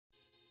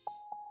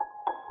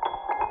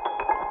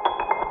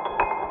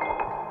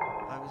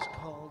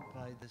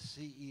by the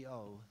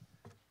CEO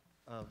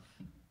of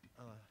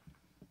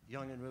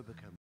Young and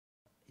Rubicam.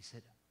 He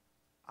said,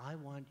 I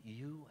want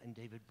you and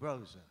David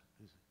Broza,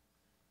 who's an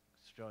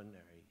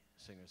extraordinary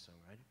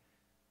singer-songwriter,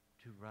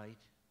 to write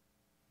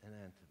an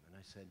anthem. And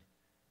I said,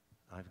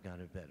 I've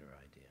got a better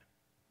idea.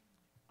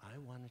 I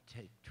want to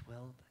take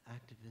 12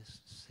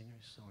 activist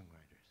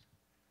singer-songwriters.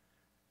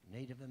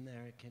 Native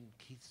American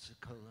Keith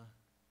Secola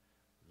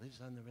lives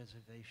on the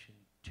reservation.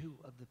 2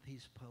 of the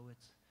Peace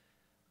Poets,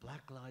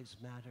 Black Lives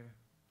Matter,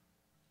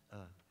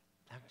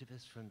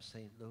 activist from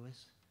St. Louis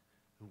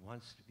who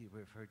wants to be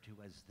referred to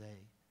as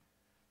they.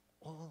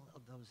 All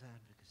of those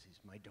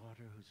advocacies. My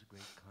daughter, who's a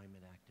great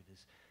climate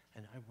activist,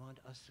 and I want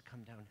us to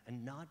come down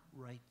and not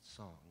write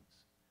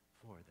songs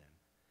for them,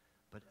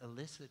 but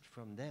elicit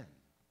from them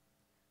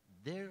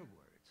their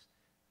words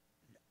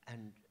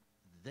and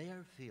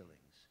their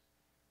feelings.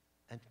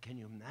 And can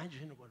you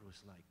imagine what it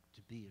was like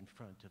to be in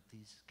front of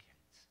these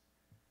kids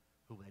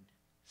who had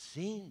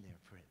seen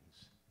their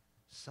friends,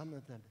 some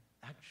of them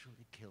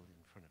actually killed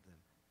in front of them?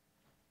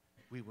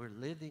 We were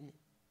living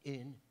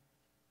in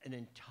an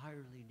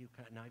entirely new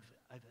kind, and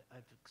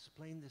I've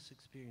explained this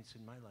experience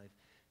in my life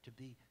to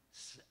be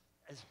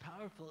as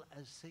powerful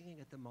as singing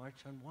at the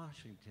March on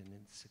Washington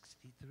in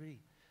 '63,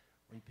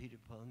 when Peter,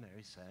 Paul, and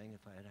Mary sang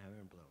 "If I Had a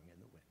Hammer Blowing in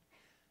the Wind."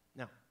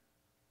 Now,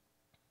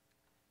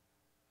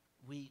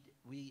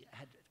 we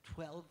had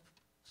 12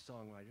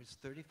 songwriters,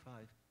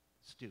 35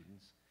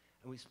 students,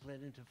 and we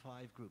split into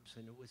 5 groups,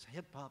 and it was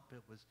hip-hop,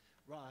 it was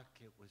rock,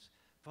 it was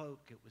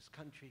folk, it was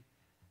country,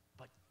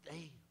 but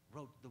they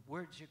wrote the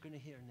words you're going to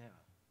hear now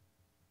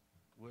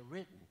were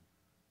written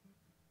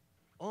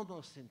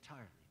almost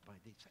entirely by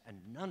these, and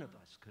none of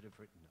us could have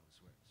written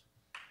those words.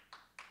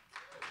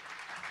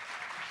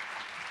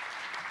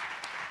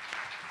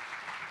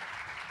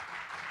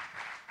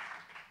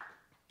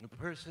 The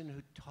person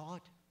who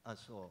taught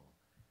us all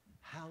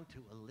how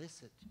to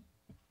elicit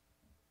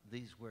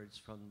these words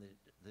from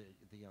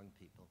the young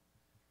people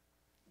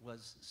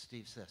was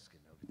Steve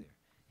Sesken over there.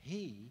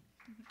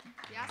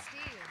 Yeah,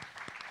 Steve.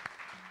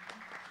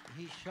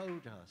 He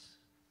showed us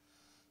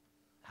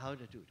how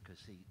to do it,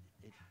 because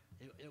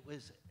it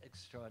was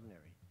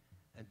extraordinary.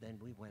 And then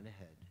we went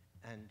ahead.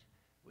 And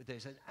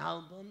there's an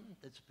album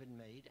that's been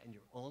made, and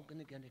you're all going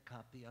to get a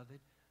copy of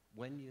it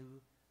when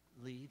you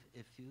leave,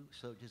 if you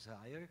so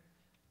desire.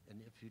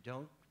 And if you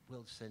don't,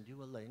 we'll send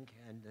you a link,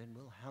 and then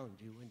we'll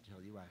hound you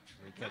until you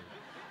actually get it.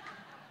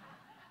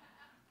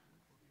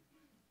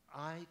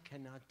 I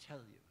cannot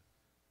tell you,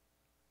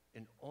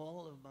 in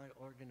all of my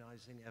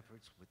organizing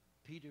efforts with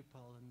Peter,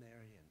 Paul, and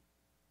Mary,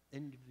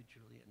 and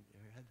individually, and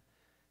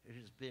it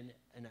has been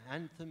an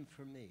anthem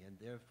for me, and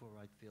therefore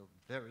I feel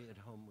very at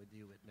home with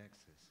you at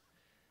Nexus,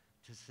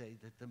 to say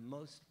that the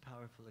most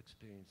powerful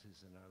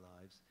experiences in our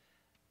lives,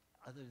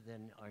 other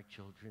than our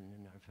children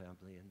and our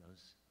family and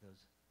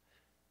those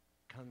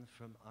come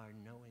from our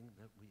knowing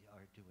that we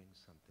are doing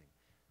something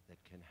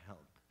that can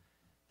help,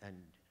 and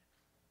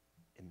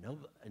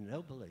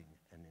ennobling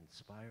and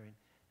inspiring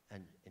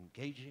and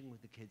engaging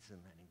with the kids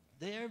and letting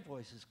their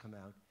voices come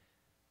out.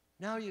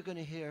 Now you're going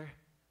to hear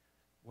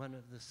one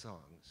of the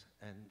songs,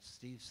 and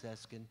Steve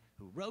Sesken,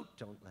 who wrote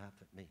Don't Laugh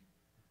at Me,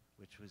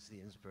 which was the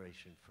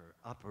inspiration for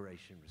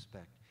Operation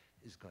Respect,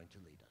 is going to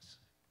lead us.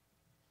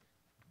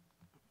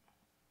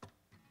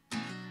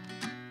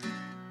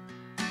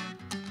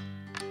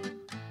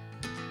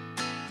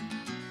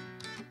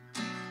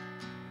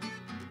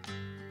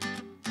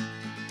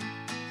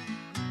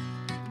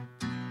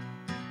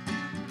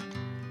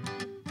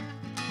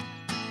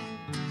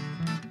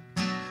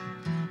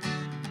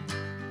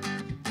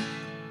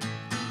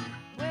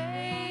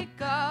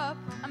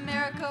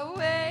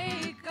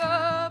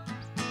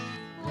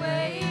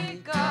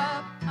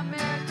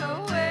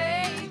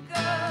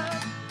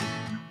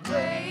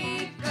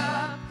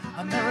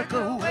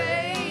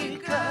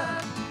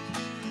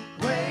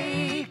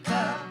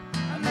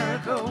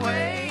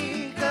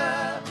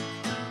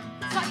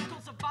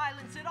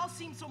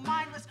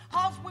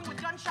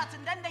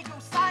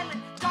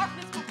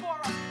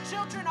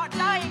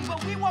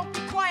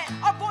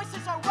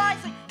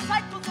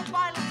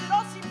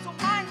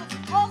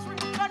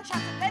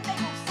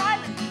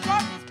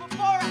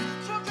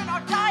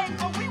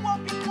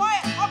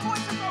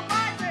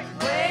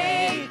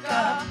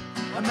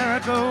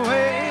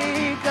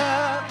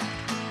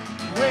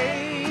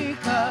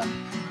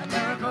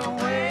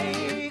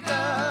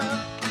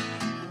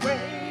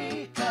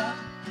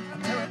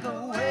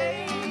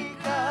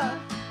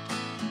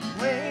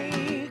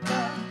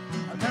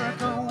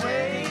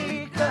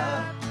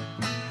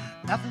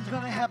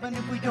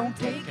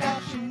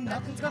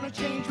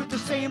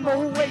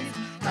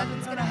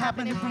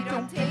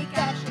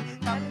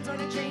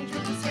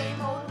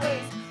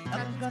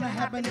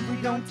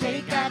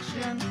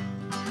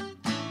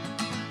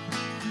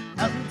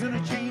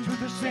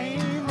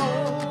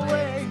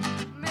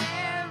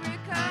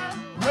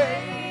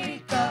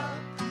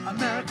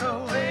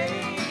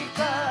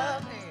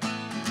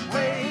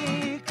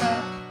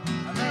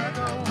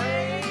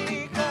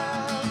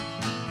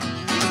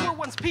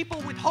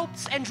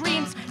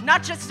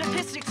 not just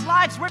statistics,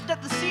 lives ripped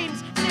at the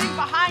seams, sitting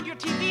behind your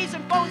TVs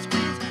and phone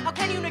screens. How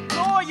can you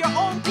ignore your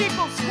own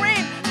people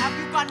scream? Have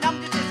you got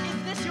numb to this?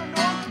 Is this your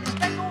norm? It's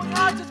been going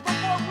on since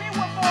before we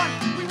were born.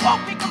 We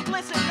won't be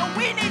complicit, no,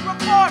 we need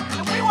reform,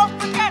 and we won't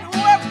forget who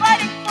we're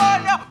fighting for.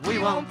 No, we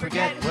won't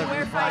forget who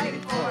we're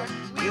fighting for.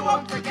 We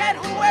won't forget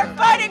who we're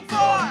fighting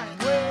for.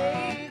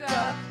 Wake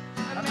up,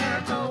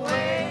 America,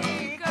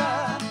 wake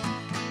up.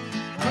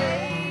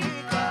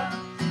 Wake up,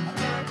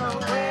 America,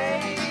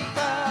 wake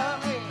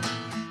up.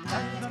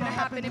 Nothing's gonna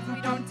happen if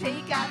we don't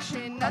take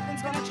action.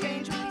 Nothing's gonna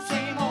change with the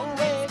same old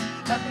ways.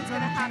 Nothing's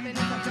gonna happen if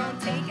we don't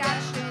take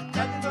action.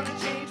 Nothing's gonna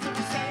change with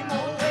the same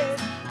old ways.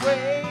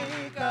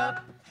 Wake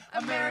up,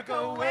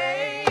 America,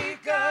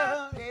 wake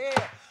up.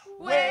 Yeah.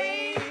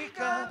 Wake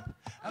up,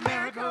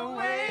 America,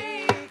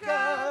 wake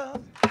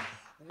up.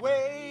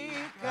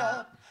 Wake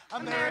up,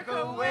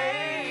 America,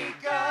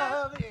 wake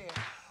up. Yeah.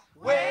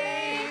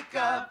 Wake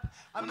up,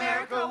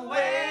 America,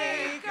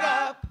 wake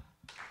up.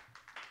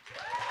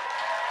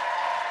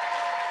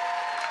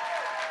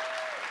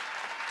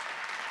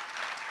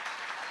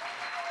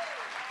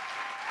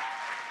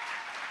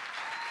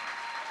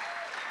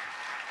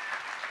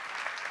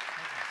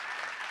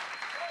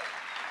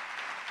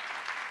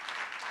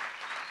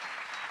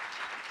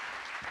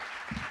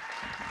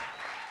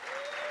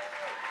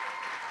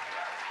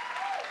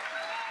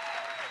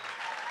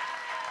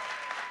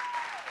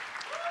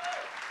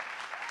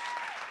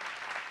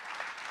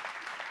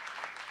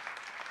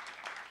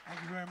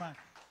 Thank you very much.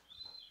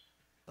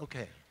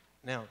 Okay,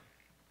 now,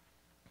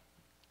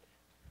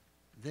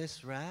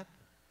 this rap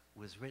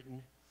was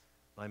written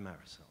by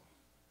Marisol.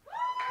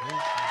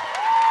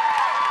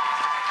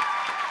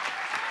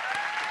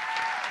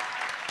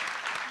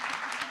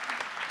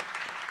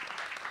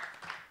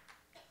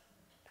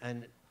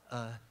 And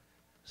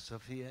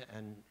Sofia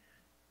and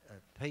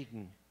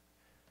Payton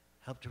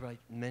helped to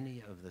write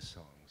many of the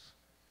songs.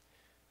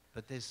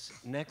 But this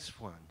next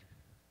one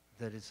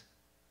that is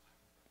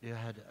you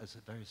had as a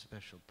very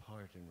special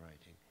part in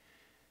writing,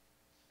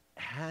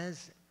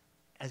 has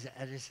as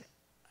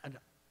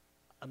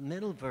a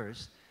middle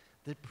verse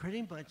that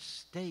pretty much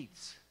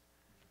states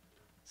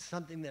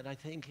something that I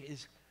think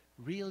is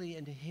really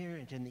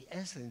inherent in the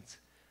essence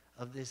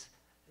of this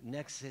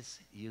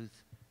Nexus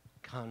Youth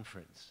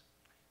Conference.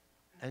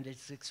 And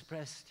it's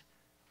expressed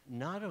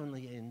not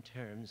only in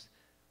terms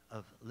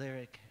of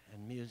lyric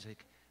and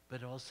music,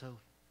 but also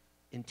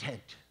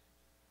intent.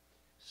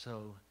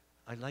 So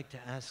I'd like to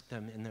ask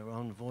them in their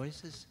own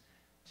voices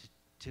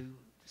to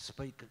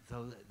speak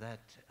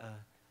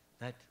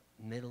that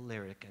middle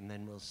lyric, and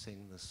then we'll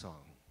sing the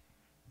song.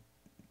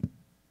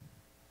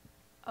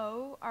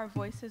 Oh, our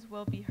voices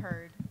will be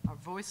heard. Our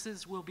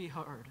voices will be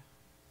heard.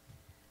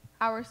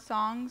 Our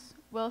songs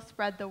will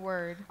spread the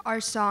word. Our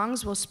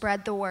songs will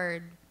spread the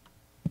word.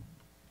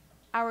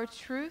 Our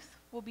truth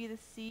will be the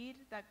seed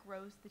that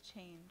grows the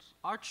change.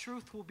 Our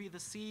truth will be the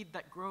seed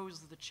that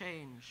grows the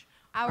change.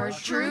 Our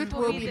truth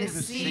will be the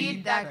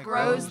seed that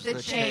grows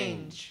the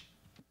change.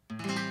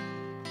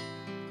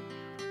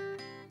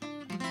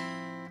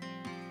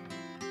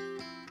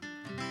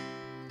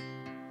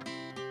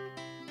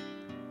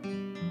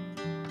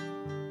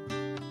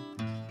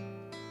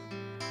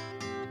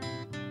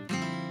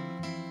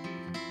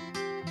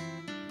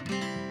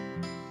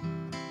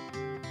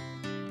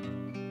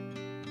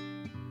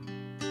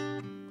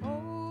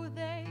 Oh,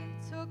 they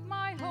took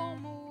my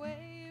home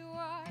away.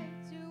 Why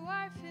do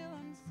I feel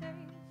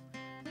unsafe?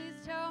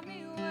 Please tell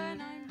me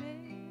when I'm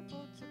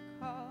able to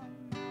come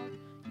out.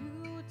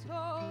 You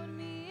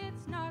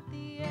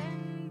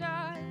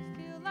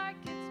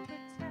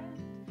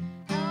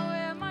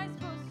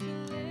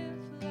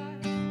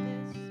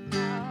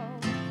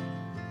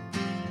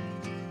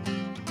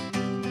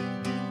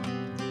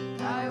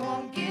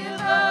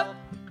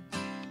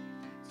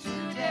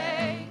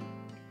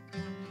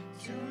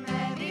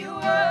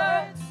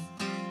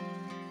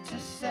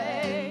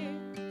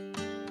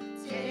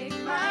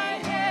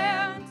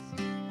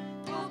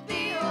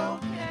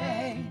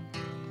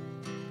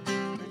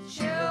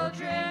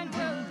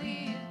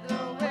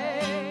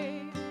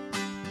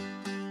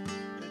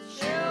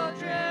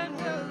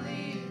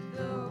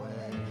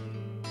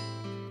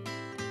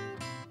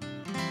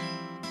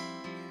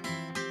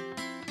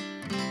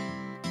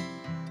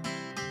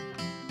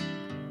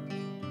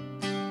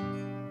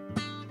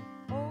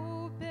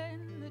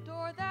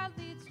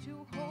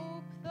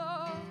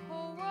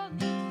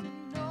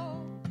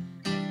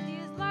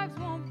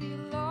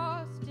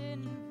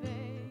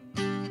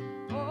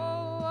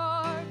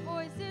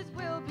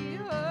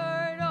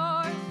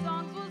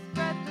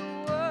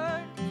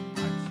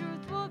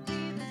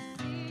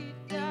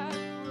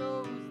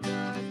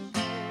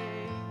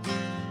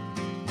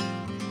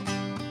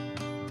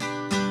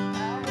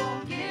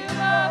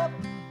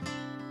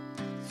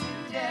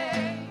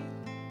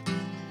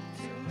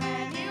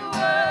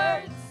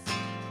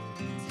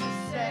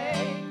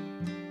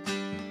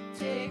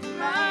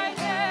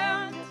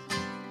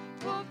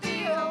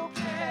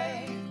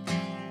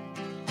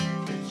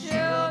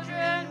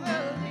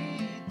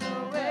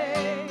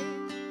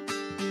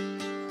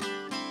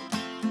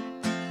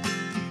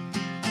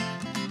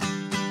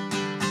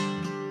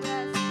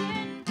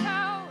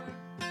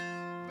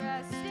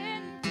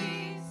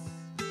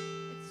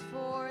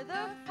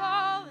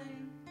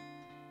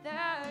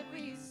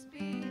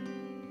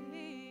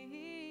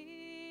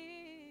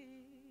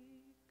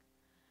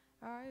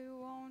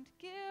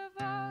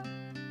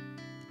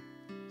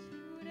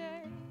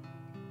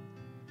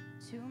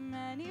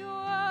many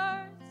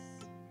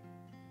words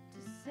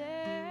to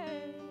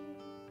say.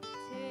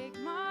 Take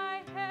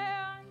my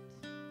hand,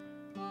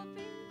 we'll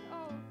be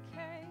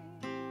okay.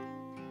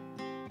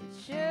 The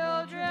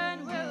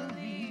children will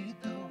lead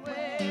the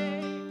way.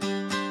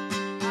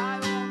 I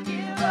won't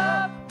give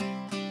up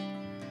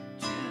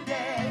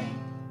today.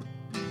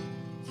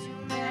 Too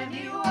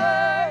many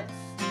words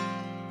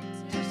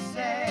to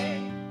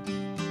say.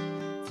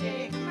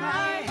 Take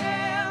my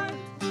hand,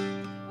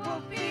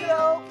 we'll be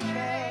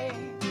okay.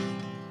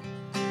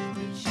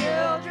 The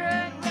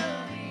children will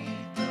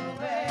lead the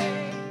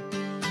way.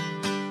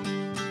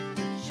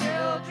 The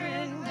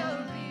children will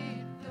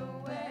lead the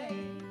way.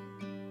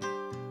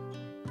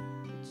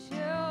 The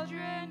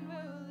children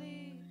will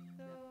lead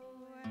the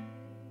way.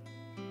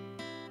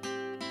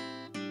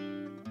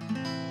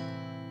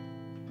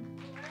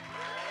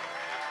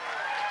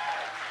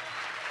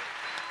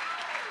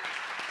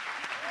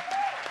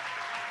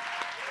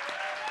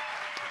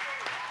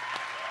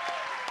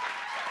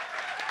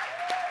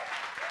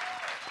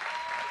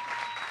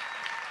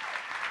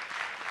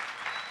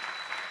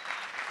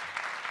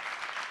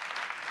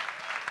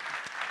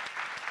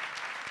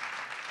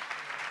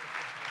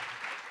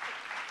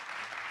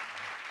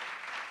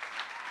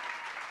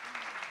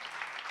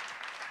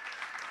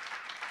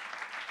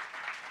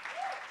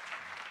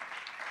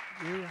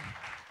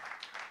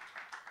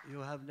 You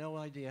have no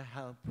idea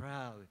how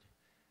proud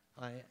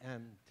I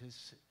am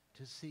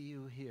to see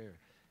you here,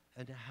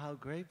 and how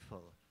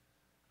grateful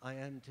I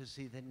am to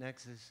see that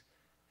Nexus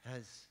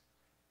has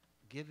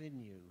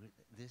given you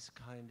this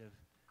kind of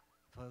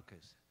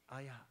focus.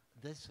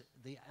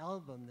 The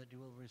album that you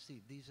will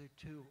receive, these are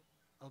two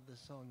of the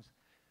songs,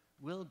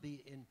 will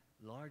be in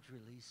large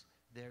release.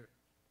 There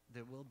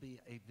will be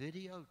a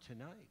video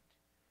tonight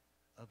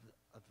of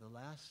the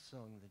last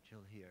song that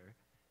you'll hear.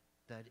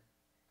 That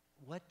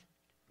what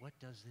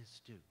does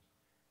this do?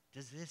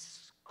 Does this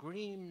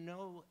scream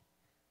no?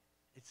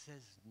 It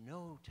says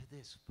no to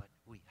this, but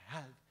we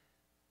have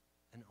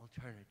an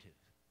alternative.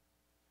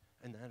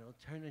 And that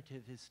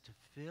alternative is to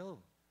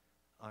fill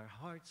our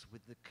hearts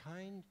with the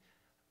kind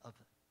of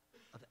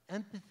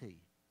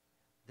empathy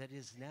that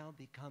has now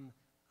become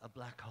a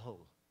black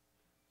hole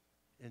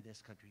in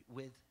this country,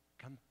 with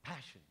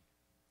compassion,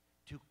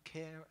 to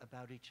care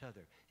about each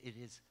other. It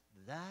is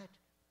that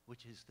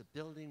which is the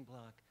building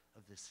block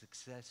of the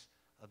success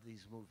of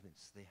these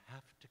movements. They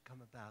have to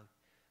come about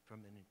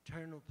from an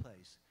internal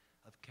place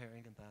of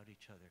caring about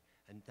each other.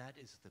 And that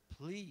is the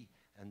plea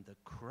and the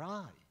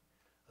cry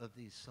of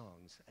these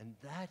songs. And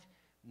that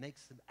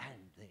makes them,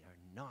 and they are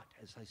not,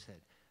 as I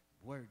said,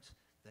 words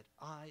that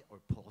I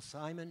or Paul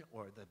Simon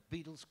or the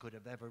Beatles could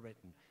have ever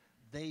written.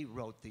 They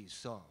wrote these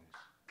songs.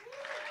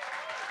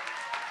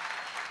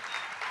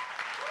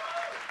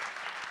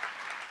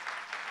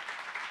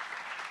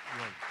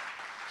 Right.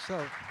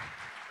 So,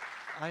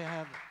 I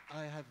have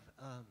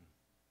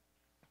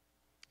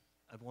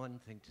one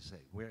thing to say.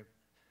 We're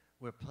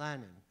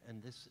planning,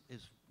 and this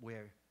is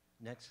where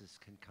Nexus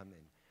can come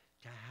in,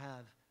 to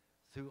have,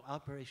 through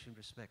Operation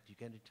Respect, you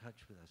get in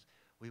touch with us.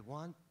 We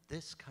want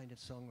this kind of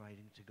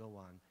songwriting to go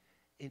on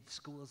in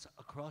schools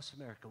across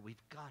America.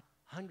 We've got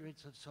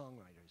hundreds of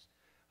songwriters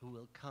who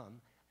will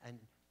come and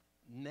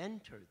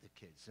mentor the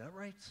kids, not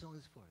write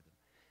songs for them.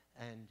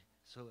 And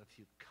so if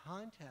you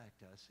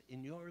contact us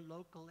in your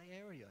local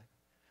area,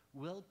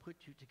 we'll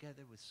put you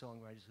together with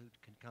songwriters who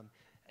can come.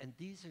 And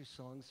these are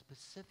songs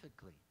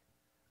specifically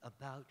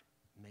about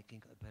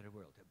making a better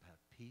world, about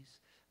peace,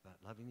 about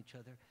loving each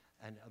other,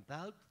 and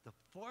about the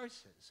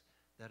forces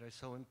that are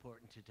so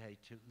important today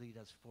to lead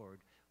us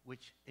forward,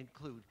 which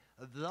include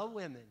the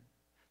women,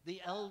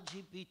 the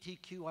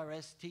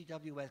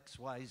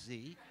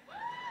LGBTQRSTWXYZ,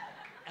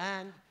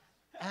 and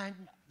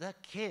the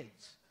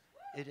kids.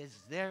 It is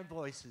their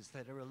voices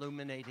that are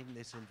illuminating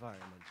this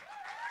environment.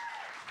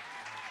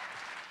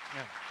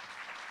 Now,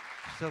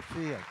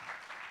 Sofia,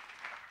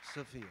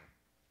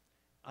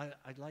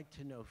 I'd like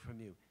to know from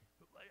you,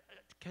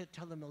 can you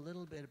tell them a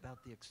little bit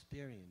about the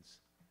experience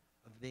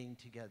of being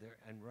together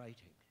and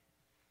writing?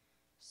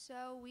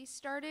 So we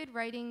started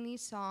writing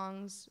these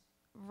songs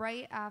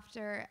right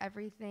after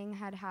everything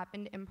had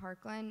happened in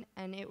Parkland,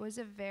 and it was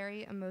a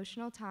very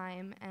emotional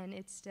time, and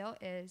it still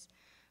is.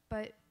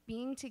 But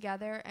being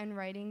together and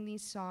writing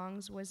these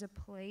songs was a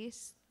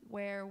place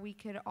where we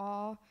could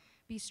all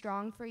be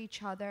strong for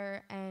each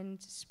other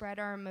and spread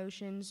our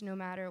emotions no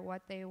matter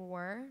what they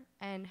were,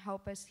 and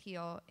help us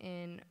heal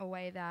in a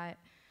way that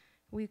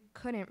we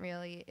couldn't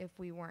really if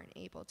we weren't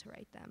able to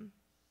write them.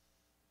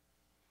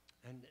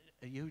 And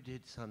you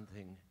did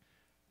something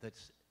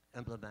that's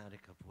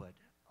emblematic of what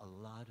a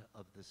lot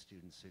of the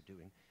students are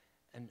doing.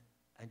 And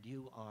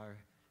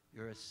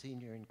you're a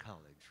senior in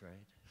college,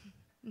 right?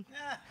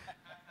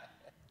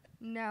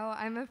 No,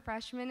 I'm a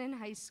freshman in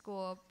high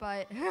school,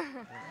 but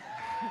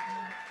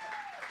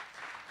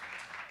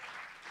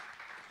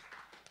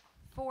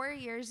 4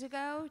 years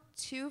ago,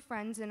 2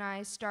 friends and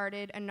I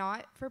started a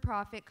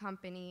not-for-profit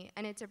company,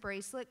 and it's a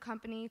bracelet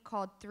company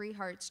called 3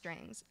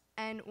 Heartstrings.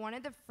 And one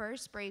of the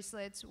first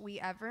bracelets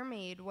we ever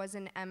made was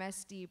an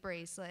MSD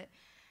bracelet.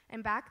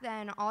 And back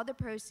then, all the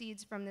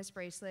proceeds from this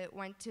bracelet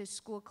went to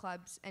school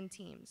clubs and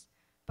teams.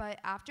 But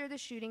after the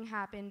shooting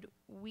happened,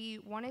 we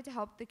wanted to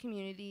help the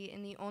community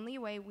in the only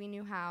way we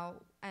knew how,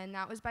 and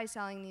that was by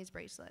selling these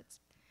bracelets.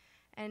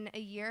 And a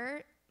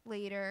year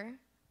later,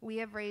 we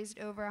have raised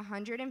over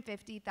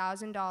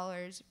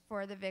 $150,000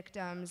 for the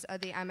victims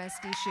of the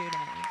MSD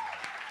shooting.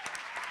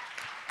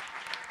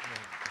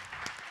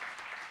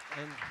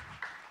 And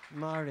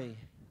Mari,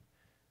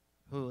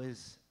 who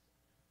is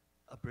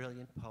a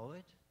brilliant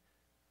poet,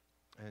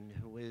 and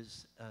who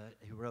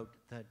wrote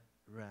that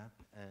rap,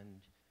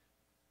 and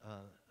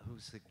who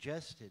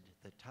suggested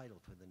the title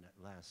for the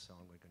last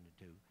song we're going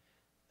to do.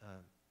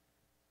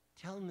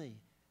 Tell me,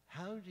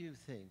 how do you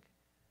think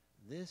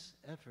this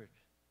effort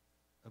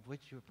of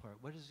which you're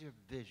part, what is your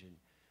vision?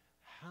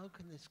 How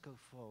can this go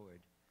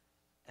forward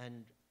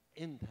and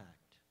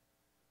impact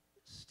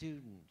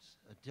students,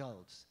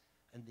 adults,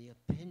 and the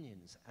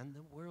opinions and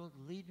the world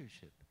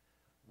leadership?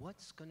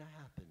 What's going to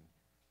happen,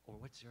 or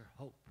what's your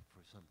hope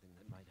for something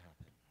that might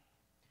happen?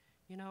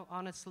 You know,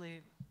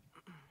 honestly,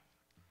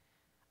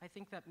 I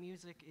think that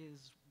music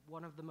is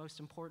one of the most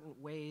important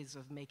ways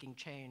of making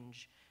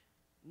change.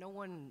 No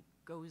one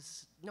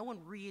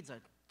reads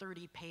a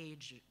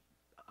 30-page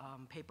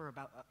paper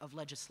of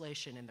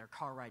legislation in their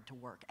car ride to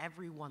work.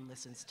 Everyone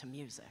listens to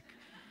music.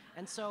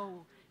 And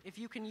so if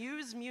you can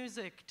use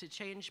music to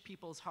change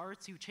people's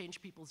hearts, you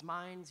change people's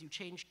minds, you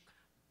change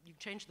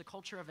the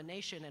culture of a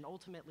nation, and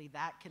ultimately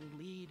that can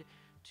lead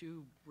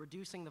to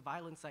reducing the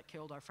violence that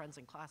killed our friends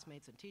and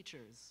classmates and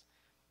teachers.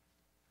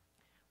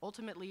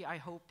 Ultimately, I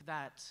hope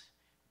that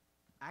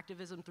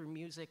activism through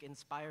music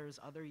inspires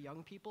other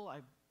young people.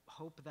 I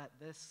hope that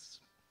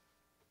this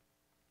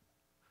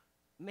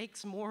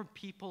makes more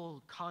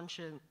people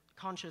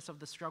conscious of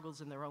the struggles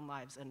in their own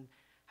lives and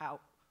how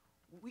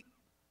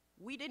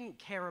we didn't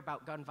care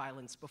about gun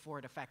violence before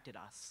it affected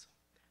us.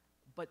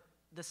 But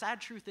the sad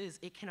truth is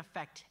it can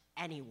affect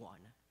anyone.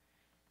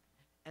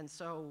 And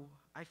so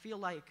I feel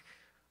like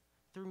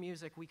through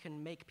music we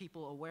can make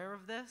people aware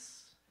of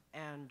this,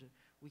 and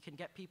we can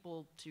get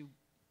people to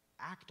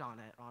act on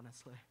it,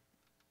 honestly.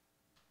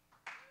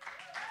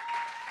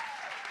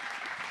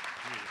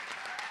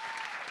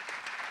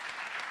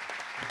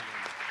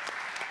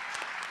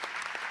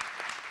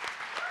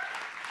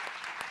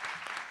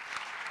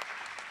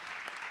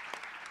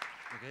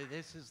 Okay,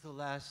 this is the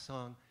last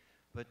song,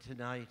 but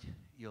tonight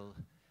you'll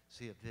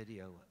see a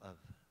video of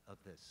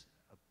this,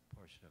 a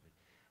portion of it.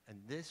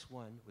 And this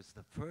one was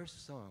the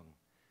first song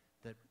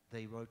that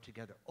they wrote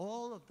together.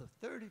 All of the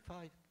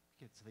 35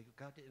 kids, they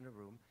got in a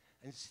room,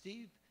 and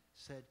Steve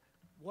said,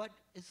 what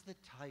is the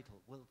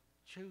title? We'll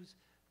choose,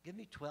 give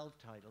me 12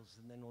 titles,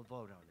 and then we'll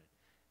vote on it.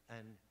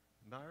 And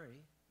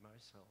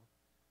Marisol,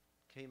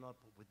 came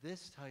up with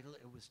this title.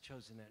 It was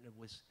chosen, and it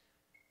was,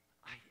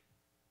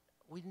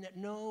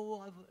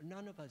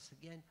 none of us,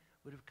 again,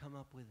 would have come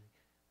up with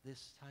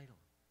this title,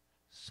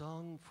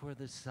 Song for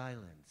the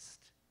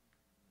Silenced.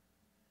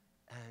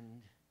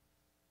 And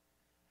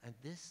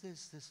this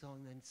is the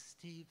song, then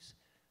Steve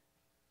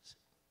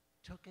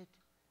took it,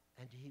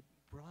 and he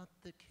brought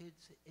the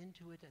kids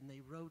into it, and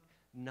they wrote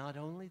not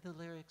only the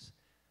lyrics,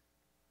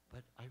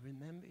 but I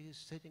remember you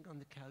sitting on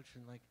the couch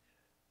and like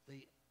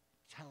they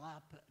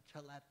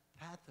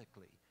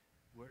telepathically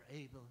were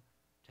able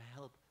to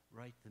help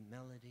write the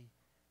melody.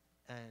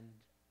 And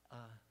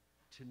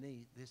to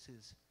me, this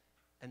is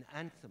an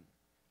anthem.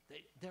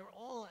 They're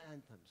all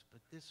anthems,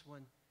 but this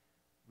one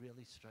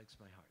really strikes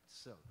my heart.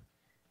 So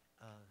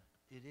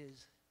it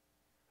is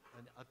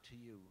up to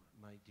you,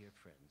 my dear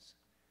friends.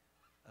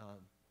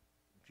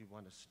 Do you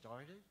want to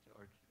start it?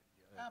 Or,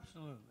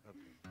 Absolutely.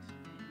 Okay.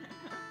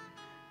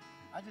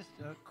 I just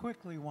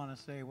quickly want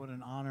to say what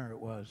an honor it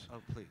was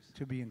Please.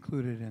 to be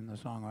included in the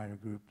songwriter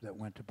group that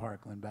went to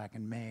Parkland back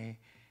in May.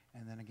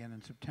 And then again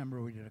in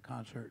September, we did a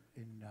concert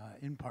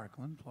in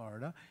Parkland,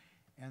 Florida.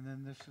 And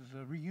then this is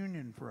a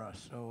reunion for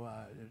us. So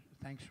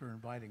thanks for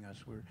inviting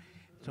us.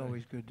 It's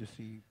always good to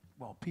see,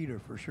 well, Peter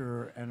for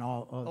sure, and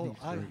all these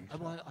three. I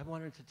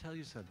wanted to tell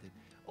you something.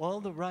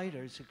 All the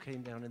writers who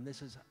came down, and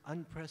this is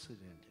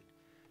unprecedented,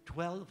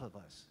 12 of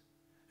us.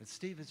 And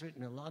Steve has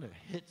written a lot of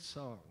hit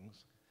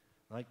songs,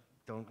 like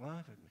Don't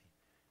Laugh at Me.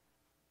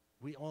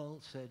 We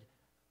all said,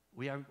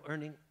 we are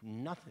earning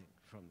nothing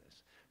from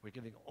this. We're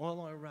giving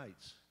all our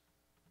rights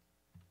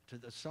to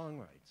the song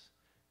rights,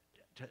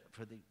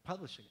 for the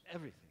publishing,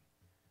 everything,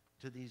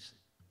 to these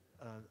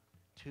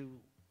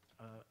two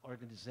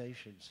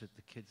organizations that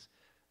the kids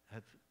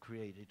have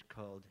created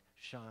called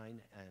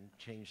Shine and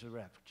Change the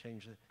Ref,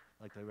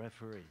 like the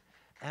referee.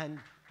 And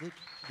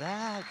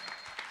that,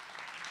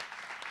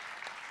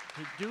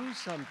 to do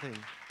something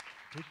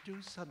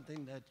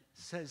that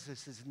says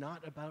this is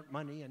not about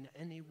money in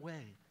any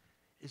way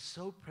is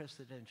so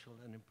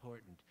precedential and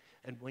important.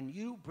 And when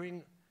you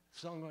bring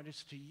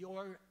songwriters to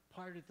your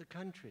part of the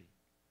country,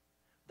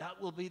 that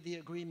will be the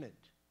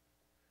agreement,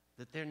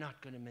 that they're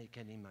not going to make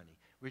any money.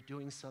 We're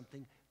doing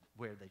something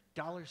where the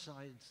dollar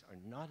signs are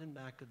not in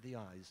back of the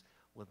eyes,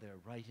 where they're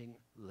writing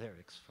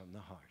lyrics from the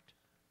heart.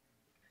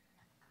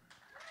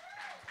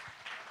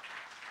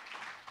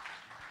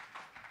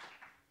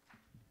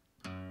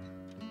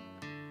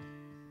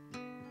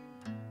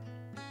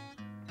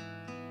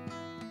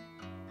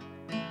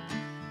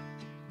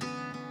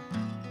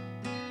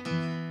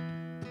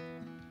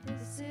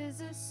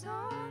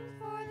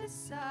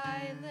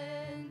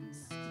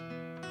 silenced,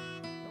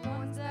 the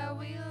ones that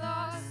we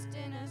lost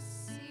in a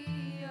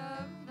sea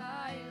of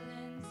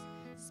violence.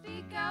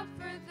 Speak out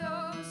for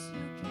those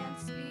who can't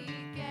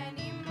speak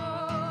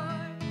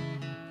anymore.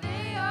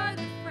 They are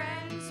the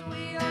friends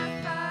we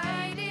are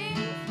fighting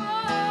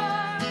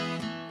for.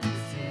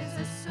 This is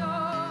a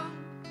song.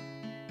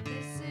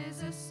 This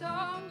is a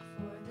song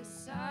for the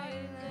silence.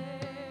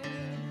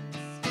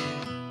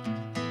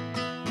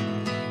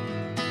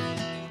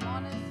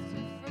 Want us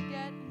to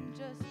forget and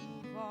just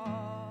move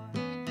on,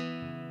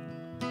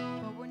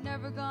 but we're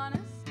never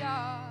gonna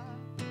stop.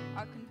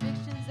 Our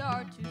convictions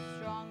are too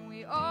strong.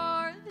 We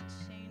are the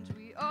change.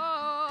 We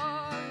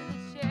are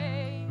the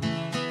change.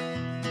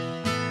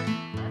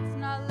 Let's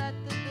not let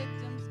the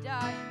victims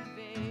die in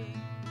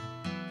vain.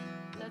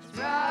 Let's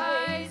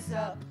rise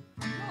up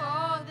from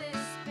all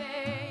this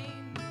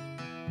pain.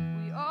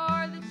 We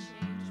are the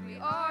change. We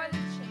are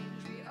the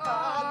change. We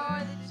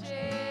are the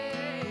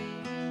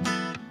change.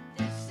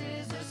 This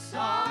is a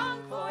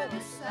song for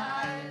the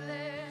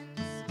silence,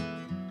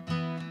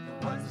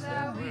 the ones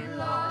that we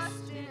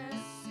lost in a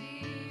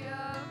sea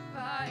of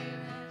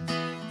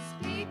violence.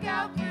 Speak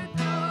out for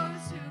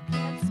those who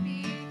can't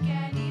speak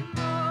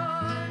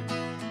anymore.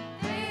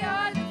 They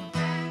are the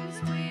friends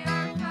we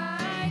are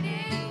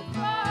fighting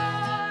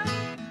for.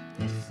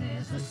 This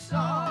is a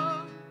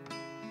song.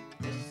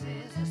 This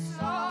is a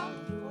song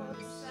for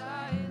the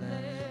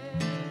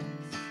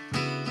silence.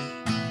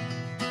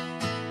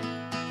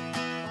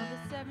 While the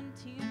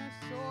 17 are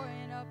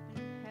soaring up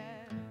in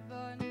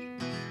heaven,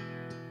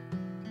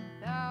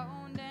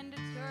 bound and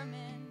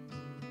determined,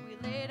 we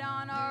lay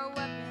down our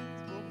weapons.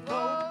 We'll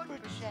vote for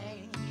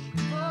change.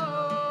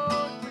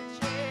 Vote for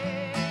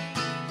change.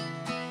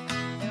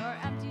 There are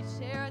empty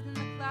chairs in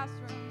the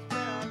classrooms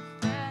where our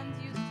friends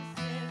used to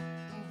sit.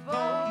 We'll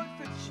vote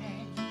for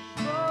change.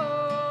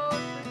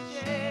 Vote for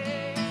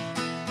change.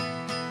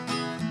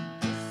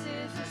 This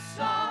is a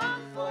song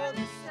for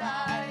the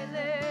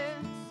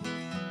silence,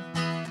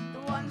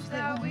 the ones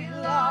that we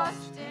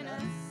lost in a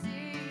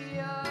sea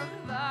of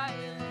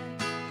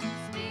violence.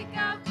 Speak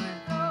out for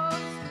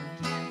those who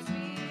can't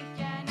speak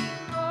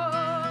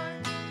anymore.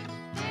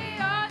 They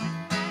are the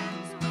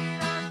friends we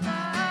are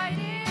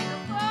fighting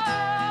for.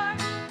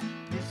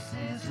 This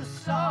is a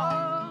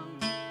song.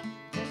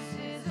 This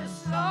is a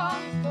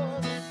song for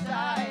the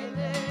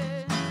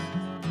silence.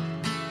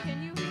 Can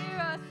you hear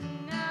us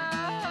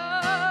now?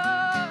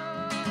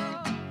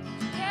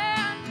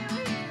 Can you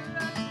hear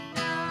us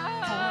now?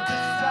 For the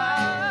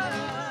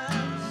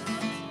silence.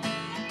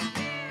 Can you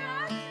hear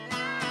us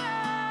now?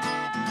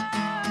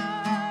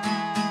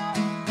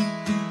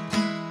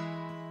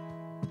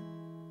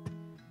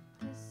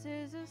 This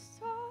is a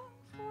song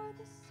for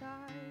the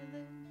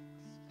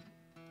silence,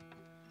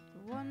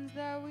 the ones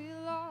that we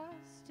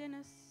lost in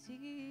a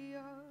sea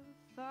of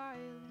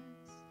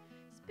violence.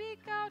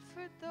 Speak out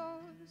for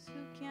those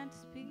who can't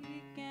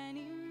speak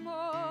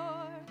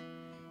anymore.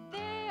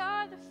 They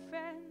are the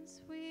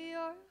friends we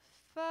are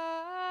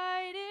fighting